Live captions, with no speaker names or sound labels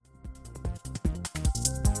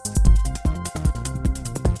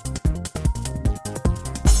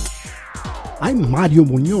I'm Mario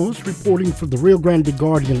Munoz reporting for the Rio Grande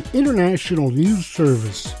Guardian International News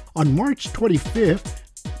Service. On March 25th,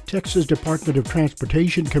 Texas Department of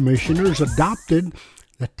Transportation commissioners adopted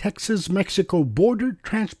the Texas-Mexico Border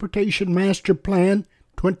Transportation Master Plan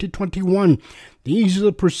 2021. These are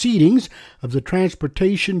the proceedings of the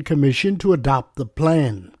Transportation Commission to adopt the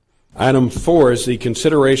plan. Item 4 is the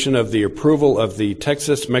consideration of the approval of the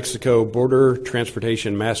Texas-Mexico Border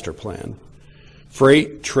Transportation Master Plan.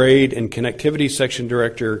 Freight, Trade, and Connectivity Section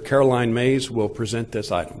Director Caroline Mays will present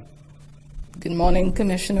this item. Good morning,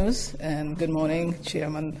 Commissioners, and good morning,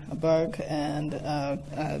 Chairman Berg and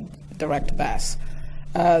Director Bass.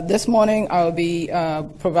 This morning, I'll be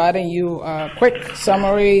providing you a quick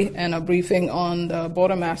summary and a briefing on the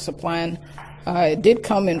Border Master Plan. It did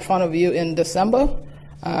come in front of you in December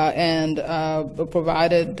and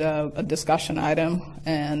provided a discussion item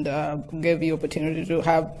and gave you opportunity to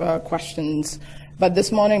have questions. But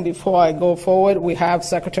this morning, before I go forward, we have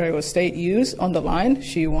Secretary of State Hughes on the line.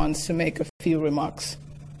 She wants to make a few remarks.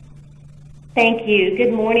 Thank you.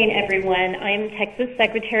 Good morning, everyone. I'm Texas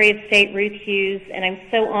Secretary of State Ruth Hughes, and I'm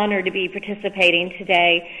so honored to be participating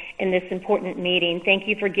today in this important meeting. Thank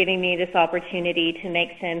you for giving me this opportunity to make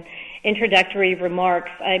some introductory remarks.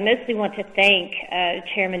 I mostly want to thank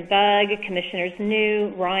Chairman Bug, Commissioners New,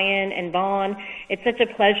 Ryan, and Vaughn. It's such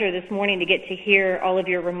a pleasure this morning to get to hear all of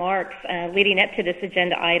your remarks leading up to this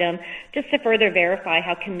agenda item, just to further verify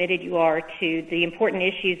how committed you are to the important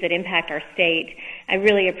issues that impact our state. I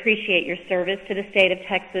really appreciate your service to the state of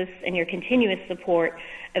Texas and your continuous support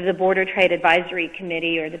of the Border Trade Advisory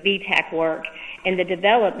Committee, or the BTAC work, and the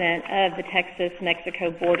development of the Texas-Mexico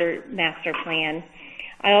Border Master Plan.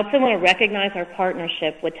 I also want to recognize our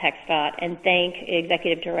partnership with TxDOT and thank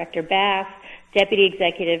Executive Director Bass, Deputy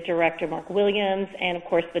Executive Director Mark Williams, and of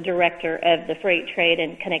course the Director of the Freight Trade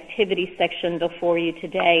and Connectivity Section before you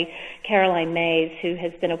today, Caroline Mays, who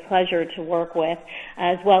has been a pleasure to work with,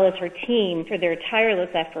 as well as her team for their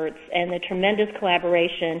tireless efforts and the tremendous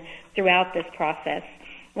collaboration throughout this process.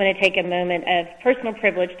 I want to take a moment of personal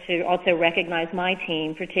privilege to also recognize my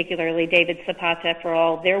team, particularly David Zapata, for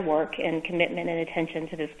all their work and commitment and attention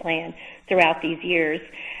to this plan throughout these years.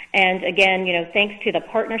 And again, thanks to the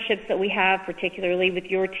partnerships that we have, particularly with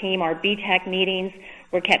your team, our BTAC meetings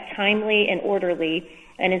were kept timely and orderly.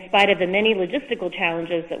 And in spite of the many logistical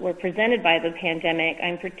challenges that were presented by the pandemic,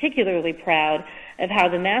 I'm particularly proud of how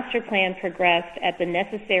the master plan progressed at the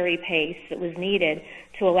necessary pace that was needed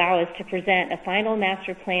to allow us to present a final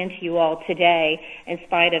master plan to you all today, in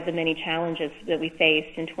spite of the many challenges that we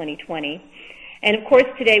faced in 2020. And of course,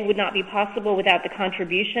 today would not be possible without the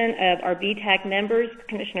contribution of our BTAC members.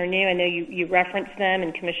 Commissioner New, I know you referenced them,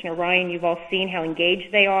 and Commissioner Ryan, you've all seen how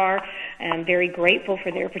engaged they are. I'm very grateful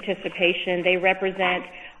for their participation. They represent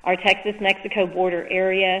our Texas-Mexico border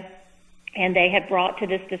area, and they have brought to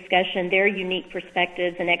this discussion their unique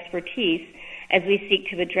perspectives and expertise as we seek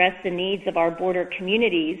to address the needs of our border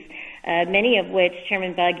communities, many of which,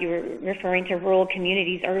 Chairman Bug, you were referring to rural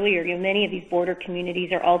communities earlier. Many of these border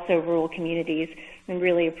communities are also rural communities, and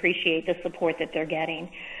really appreciate the support that they're getting.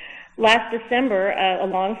 Last December,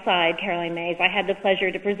 alongside Caroline Mays, I had the pleasure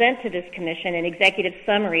to present to this commission an executive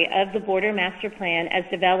summary of the Border Master Plan as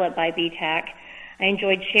developed by BTAC. I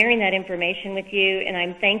enjoyed sharing that information with you, and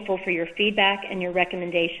I'm thankful for your feedback and your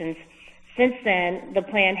recommendations. Since then, the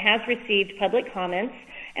plan has received public comments,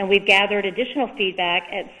 and we've gathered additional feedback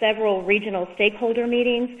at several regional stakeholder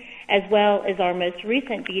meetings, as well as our most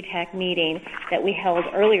recent BTAC meeting that we held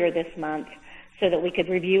earlier this month, so that we could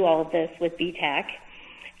review all of this with BTAC.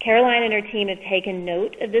 Caroline and her team have taken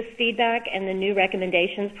note of this feedback and the new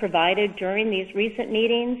recommendations provided during these recent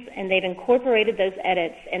meetings, and they've incorporated those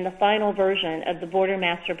edits in the final version of the Border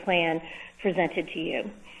Master Plan presented to you.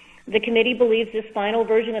 The committee believes this final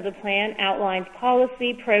version of the plan outlines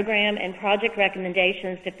policy, program, and project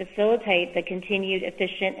recommendations to facilitate the continued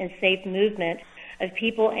efficient and safe movement of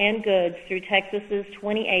people and goods through Texas's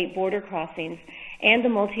 28 border crossings and the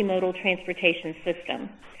multimodal transportation system.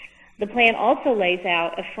 The plan also lays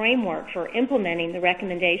out a framework for implementing the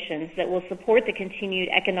recommendations that will support the continued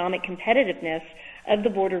economic competitiveness of the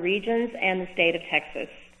border regions and the state of Texas.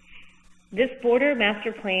 This Border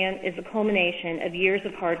Master Plan is a culmination of years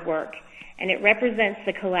of hard work, and it represents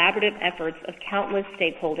the collaborative efforts of countless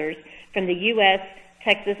stakeholders from the U.S.,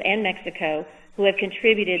 Texas, and Mexico who have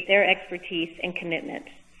contributed their expertise and commitment.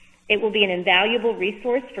 It will be an invaluable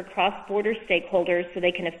resource for cross-border stakeholders so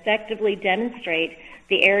they can effectively demonstrate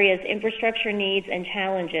the area's infrastructure needs and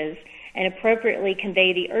challenges and appropriately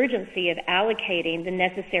convey the urgency of allocating the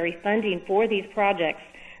necessary funding for these projects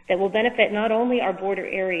that will benefit not only our border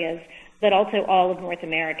areas, but also all of North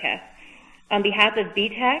America. On behalf of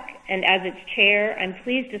BTAC and as its chair, I'm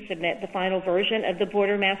pleased to submit the final version of the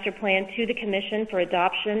Border Master Plan to the Commission for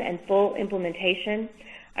adoption and full implementation.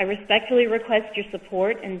 I respectfully request your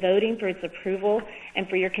support in voting for its approval and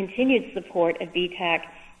for your continued support of BTAC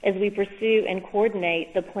as we pursue and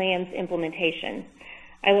coordinate the plan's implementation.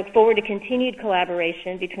 I look forward to continued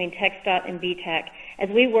collaboration between TxDOT and BTAC as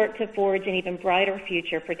we work to forge an even brighter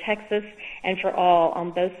future for Texas and for all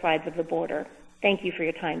on both sides of the border. Thank you for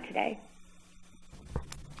your time today.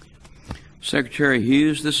 Secretary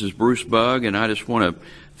Hughes, this is Bruce Bugg, and I just want to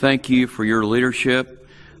thank you for your leadership.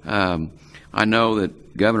 I know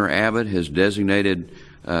that Governor Abbott has designated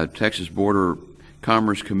Texas Border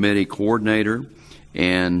Commerce Committee coordinator,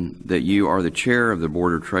 and that you are the chair of the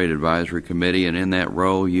Border Trade Advisory Committee, and in that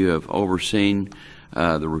role you have overseen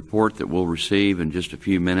the report that we'll receive in just a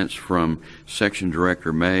few minutes from Section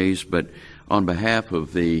Director Mays. But on behalf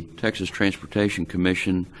of the Texas Transportation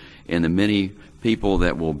Commission and the many people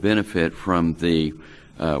that will benefit from the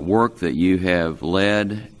work that you have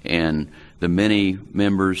led, and the many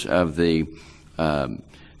members of the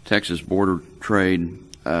Texas Border Trade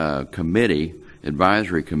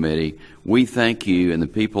Advisory Committee, we thank you, and the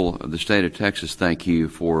people of the state of Texas thank you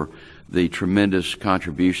for the tremendous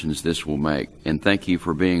contributions this will make. And thank you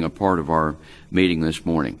for being a part of our meeting this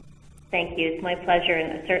morning. Thank you. It's my pleasure,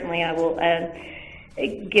 and certainly I will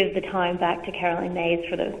give the time back to Caroline Mays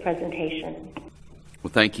for the presentation.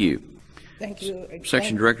 Well, thank you. Thank you.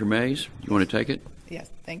 Section Director Mays, you want to take it? Yes,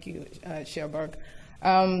 thank you, Chair Berg.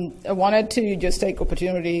 I wanted to just take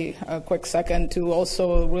opportunity, a quick second, to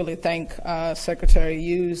also really thank Secretary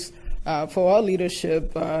Hughes for our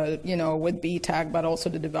leadership, with BTAC, but also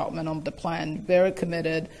the development of the plan. Very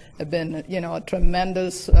committed, have been, a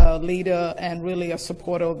tremendous leader and really a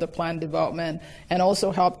supporter of the plan development, and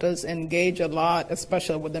also helped us engage a lot,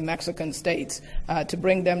 especially with the Mexican states, to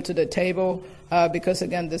bring them to the table, because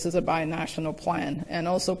again, this is a binational plan. And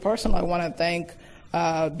also personally, I want to thank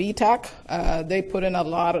BTAC. They put in a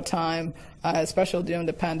lot of time, especially during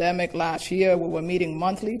the pandemic last year. We were meeting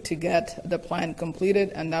monthly to get the plan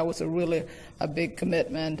completed, and that was a big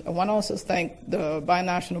commitment. I want to also thank the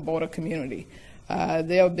binational border community.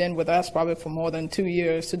 They have been with us probably for more than 2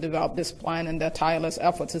 years to develop this plan, and their tireless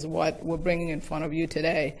efforts is what we're bringing in front of you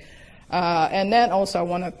today. And then also I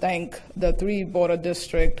want to thank the 3 border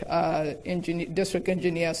district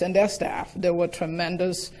engineers and their staff. They were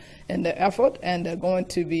tremendous in the effort, and they're going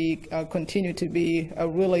to be continue to be a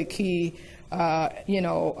really key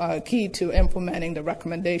key to implementing the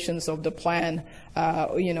recommendations of the plan,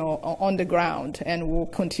 on the ground, and we'll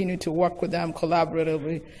continue to work with them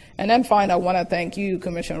collaboratively. And then finally, I want to thank you,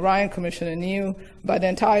 Commissioner Ryan, Commissioner New, but the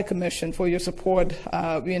entire Commission for your support,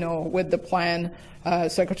 with the plan.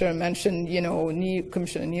 Secretary mentioned,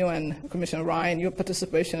 Commissioner New and Commissioner Ryan, your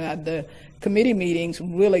participation at the committee meetings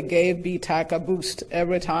really gave BTAC a boost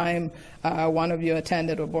every time one of you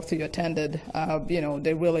attended or both of you attended.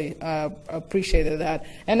 They really appreciated that.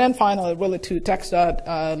 And then finally, really to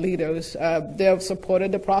TxDOT leaders, they have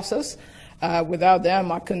supported the process. Without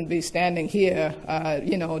them, I couldn't be standing here,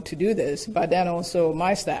 to do this. But then also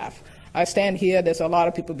my staff. I stand here, there's a lot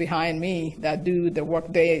of people behind me that do the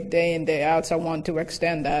work day in, day out, so I want to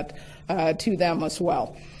extend that to them as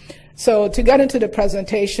well. So to get into the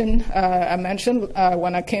presentation, I mentioned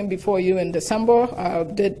when I came before you in December, I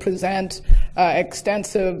did present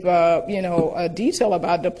extensive, detail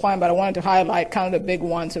about the plan, but I wanted to highlight kind of the big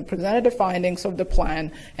ones. I presented the findings of the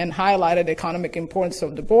plan and highlighted the economic importance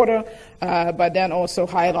of the border, but then also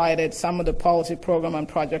highlighted some of the policy program and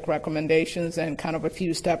project recommendations and kind of a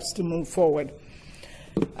few steps to move forward.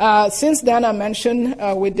 Since then, I mentioned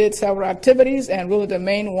we did several activities, and really the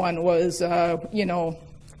main one was,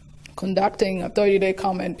 conducting a 30-day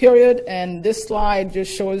comment period, and this slide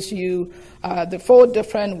just shows you the 4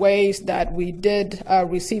 different ways that we did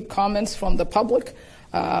receive comments from the public,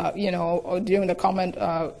 during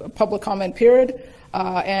the public comment period.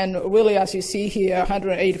 And really, as you see here,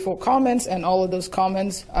 184 comments, and all of those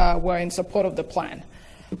comments were in support of the plan.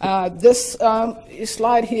 This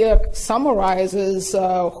slide here summarizes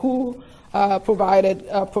who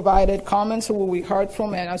provided comments, who we heard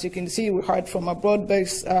from, and as you can see, we heard from a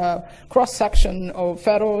broad-based cross-section of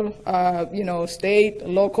federal, state,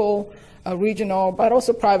 local, regional, but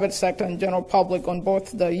also private sector and general public on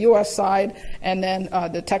both the U.S. side and then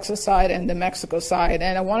the Texas side and the Mexico side.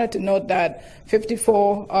 And I wanted to note that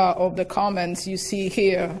 54 of the comments you see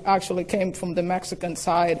here actually came from the Mexican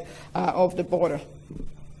side of the border.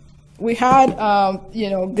 We had,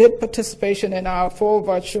 good participation in our 4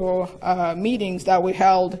 virtual meetings that we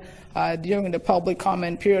held during the public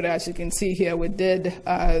comment period. As you can see here, we did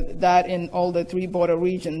that in all the 3 border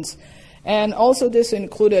regions. And also this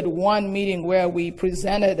included one meeting where we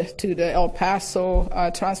presented to the El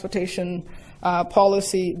Paso Transportation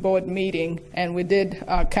Policy Board meeting, and we did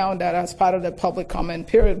count that as part of the public comment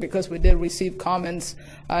period because we did receive comments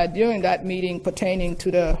during that meeting pertaining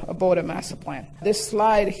to the border master plan. This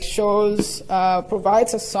slide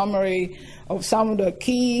provides a summary of some of the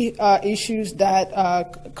key issues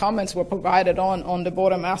that comments were provided on the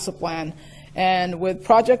border master plan. And with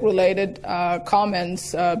project-related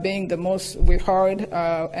comments being the most we heard,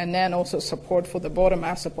 and then also support for the border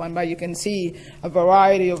master plan, but you can see a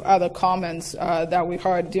variety of other comments that we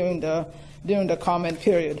heard during the comment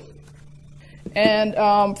period. And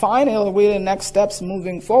finally, really next steps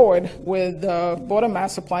moving forward with the border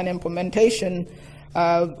master plan implementation.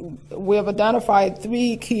 We have identified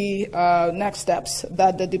three key next steps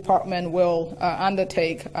that the department will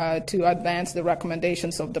undertake to advance the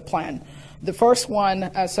recommendations of the plan. The first one,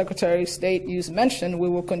 as Secretary of State you mentioned, we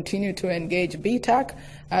will continue to engage BTAC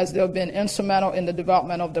as they've been instrumental in the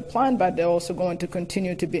development of the plan, but they're also going to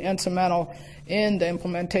continue to be instrumental in the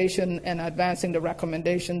implementation and advancing the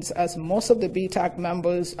recommendations, as most of the BTAC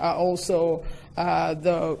members are also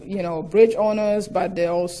the bridge owners, but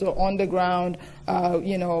they're also on the ground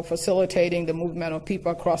facilitating the movement of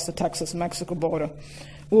people across the Texas-Mexico border.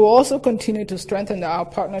 We will also continue to strengthen our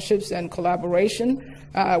partnerships and collaboration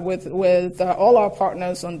with all our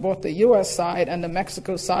partners on both the U.S. side and the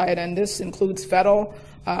Mexico side, and this includes federal,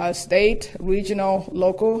 state, regional,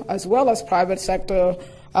 local, as well as private sector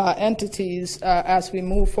entities as we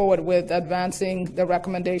move forward with advancing the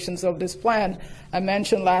recommendations of this plan. I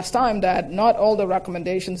mentioned last time that not all the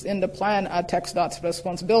recommendations in the plan are TxDOT's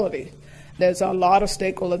responsibility. There's a lot of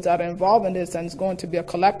stakeholders that are involved in this, and it's going to be a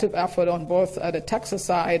collective effort on both the Texas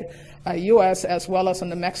side, U.S., as well as on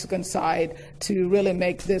the Mexican side to really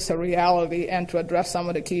make this a reality and to address some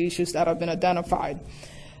of the key issues that have been identified.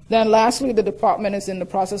 Then lastly, the department is in the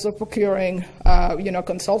process of procuring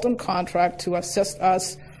consultant contract to assist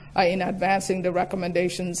us in advancing the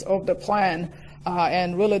recommendations of the plan.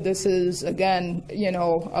 And really this is, again,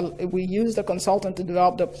 we use the consultant to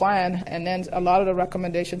develop the plan, and then a lot of the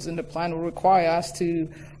recommendations in the plan will require us to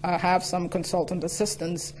have some consultant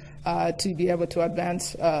assistance to be able to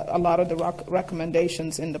advance a lot of the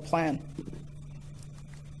recommendations in the plan.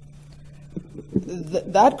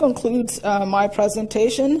 That concludes my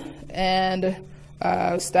presentation, and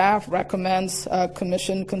staff recommends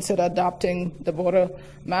Commission consider adopting the border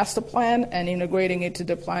master plan and integrating it to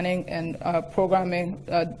the planning and programming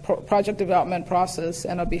project development process,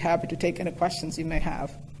 and I'll be happy to take any questions you may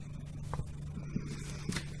have.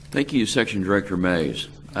 Thank you, Section Director Mays.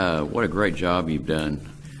 What a great job you've done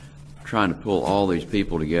trying to pull all these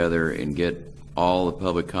people together and get all the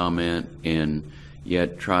public comment and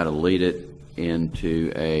yet try to lead it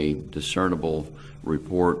into a discernible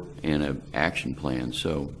report and an action plan.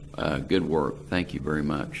 So good work. Thank you very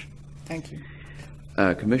much. Thank you.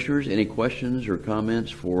 Commissioners, any questions or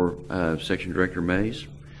comments for Section Director Mays?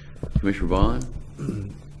 Commissioner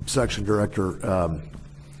Vaughn? Section Director,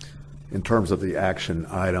 in terms of the action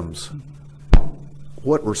items,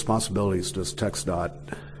 what responsibilities does TxDOT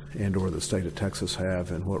and or the state of Texas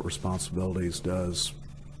have, and what responsibilities does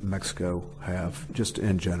Mexico have, just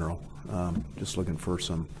in general? Just looking for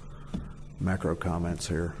some macro comments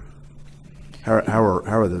here. How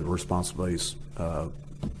are the responsibilities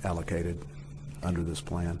allocated under this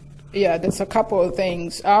plan? Yeah, there's a couple of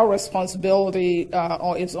things. Our responsibility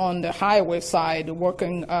is on the highway side,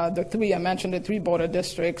 working I mentioned the three border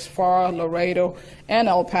districts, FAR, Laredo, and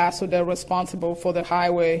El Paso. They're responsible for the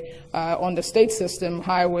highway on the state system,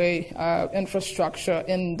 highway infrastructure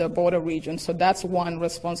in the border region. So that's one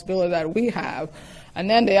responsibility that we have. And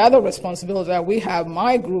then the other responsibility that we have,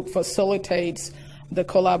 my group facilitates the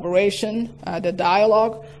collaboration, the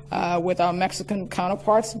dialogue with our Mexican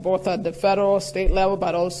counterparts, both at the federal, state level,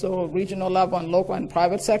 but also regional level and local and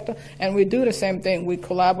private sector. And we do the same thing. We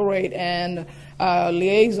collaborate and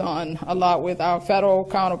liaison a lot with our federal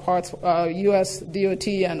counterparts, U.S. DOT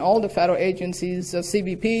and all the federal agencies,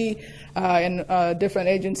 CBP, and different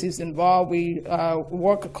agencies involved. We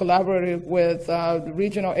work collaboratively with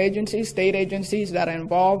regional agencies, state agencies that are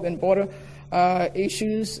involved in border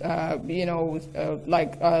issues,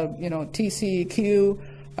 like TCEQ,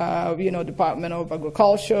 Department of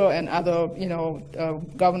Agriculture and other,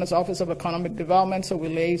 Governor's Office of Economic Development. So we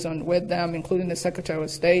liaison with them, including the Secretary of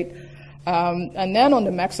State. And then on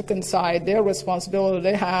the Mexican side, their responsibility,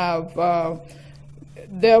 they have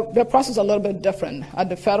their process is a little bit different. At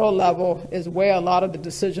the federal level is where a lot of the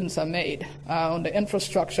decisions are made on the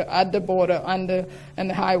infrastructure at the border and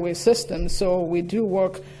the highway system. So we do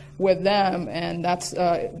work with them, and that's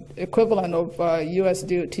equivalent of U.S.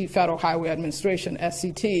 DOT Federal Highway Administration,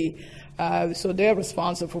 SCT. So they're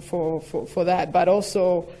responsible for that, but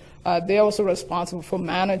also they're also responsible for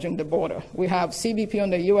managing the border. We have CBP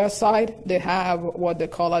on the U.S. side. They have what they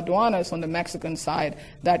call aduanas on the Mexican side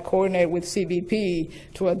that coordinate with CBP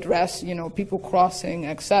to address, people crossing,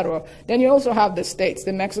 et cetera. Then you also have the states.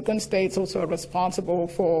 The Mexican states also are responsible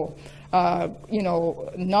for,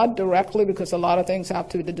 not directly, because a lot of things have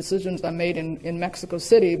to, the decisions are made in Mexico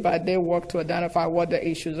City, but they work to identify what the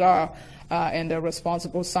issues are, and they're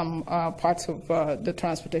responsible for some parts of the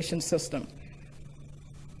transportation system.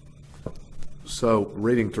 So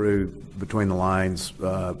reading through between the lines,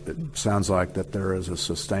 it sounds like that there is a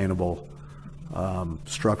sustainable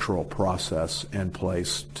structural process in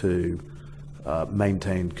place to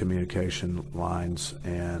maintain communication lines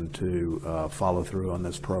and to follow through on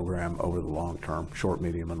this program over the long term, short,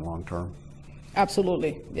 medium, and long term.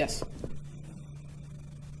 Absolutely, yes.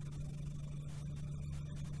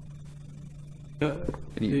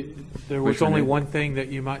 There was only one thing that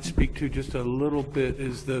you might speak to just a little bit,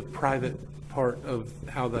 is the private part of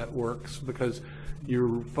how that works, because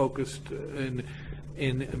you're focused, and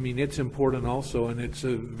I mean, it's important also, and it's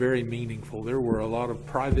very meaningful. There were a lot of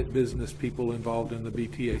private business people involved in the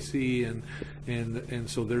BTAC, and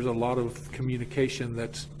so there's a lot of communication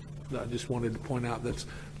that's, I just wanted to point out, that's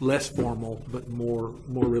less formal but more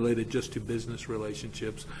related just to business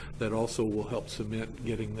relationships, that also will help cement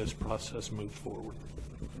getting this process moved forward.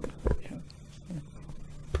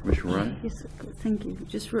 Commissioner Ryan? Yes, thank you.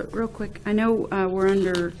 Just real quick, I know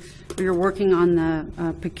you're working on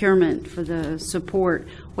the procurement for the support.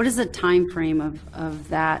 What is the time frame of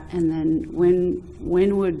that, and then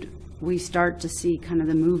when would we start to see kind of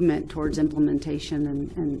the movement towards implementation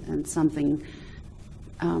and something,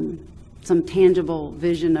 some tangible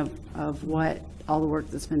vision of what all the work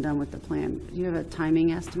that's been done with the plan? Do you have a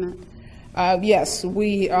timing estimate? Yes,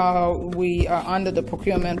 we are under the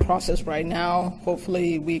procurement process right now.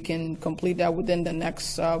 Hopefully, we can complete that within the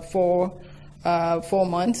next 4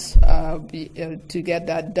 months to get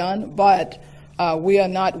that done. But we are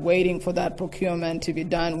not waiting for that procurement to be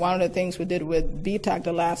done. One of the things we did with BTAC,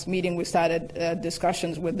 the last meeting, we started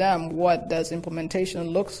discussions with them. What does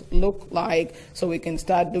implementation look like, so we can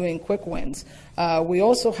start doing quick wins? We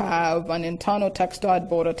also have an internal TxDOT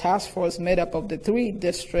border task force made up of the 3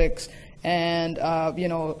 districts and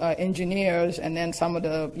engineers, and then some of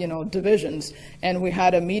the divisions. And we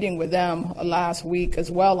had a meeting with them last week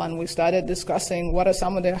as well, and we started discussing what are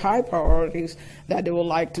some of their high priorities that they would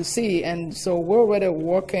like to see. And so we're already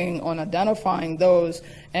working on identifying those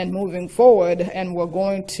and moving forward, and we're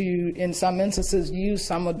going to, in some instances, use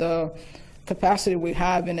some of the capacity we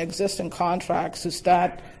have in existing contracts to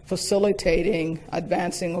start facilitating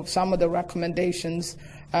advancing of some of the recommendations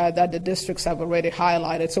that the districts have already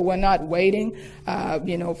highlighted. So we're not waiting,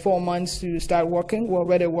 4 months to start working. We're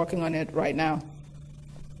already working on it right now.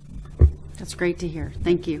 That's great to hear.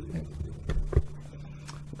 Thank you.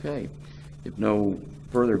 Okay. If no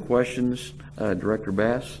further questions, Director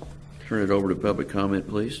Bass, turn it over to public comment,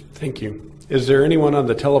 please. Thank you. Is there anyone on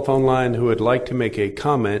the telephone line who would like to make a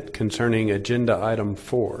comment concerning Agenda Item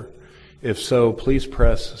 4? If so, please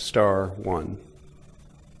press star 1.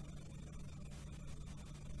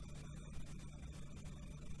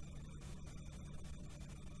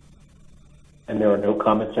 And there are no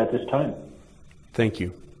comments at this time. Thank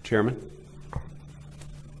you. Chairman?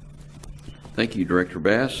 Thank you, Director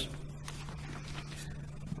Bass.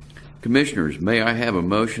 Commissioners, may I have a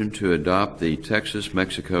motion to adopt the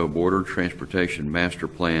Texas-Mexico Border Transportation Master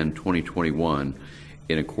Plan 2021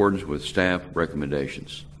 in accordance with staff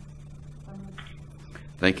recommendations?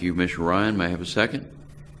 Thank you, Commissioner Ryan. May I have a second?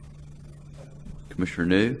 Commissioner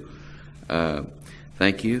New?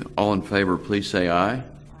 Thank you. All in favor, please say aye.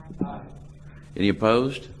 Aye. Any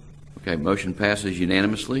opposed? Okay, motion passes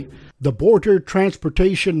unanimously. The Border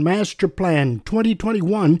Transportation Master Plan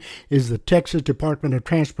 2021 is the Texas Department of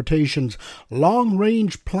Transportation's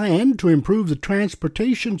long-range plan to improve the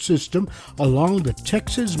transportation system along the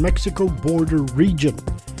Texas-Mexico border region.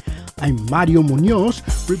 I'm Mario Munoz,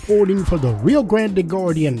 reporting for the Rio Grande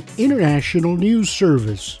Guardian International News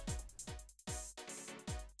Service.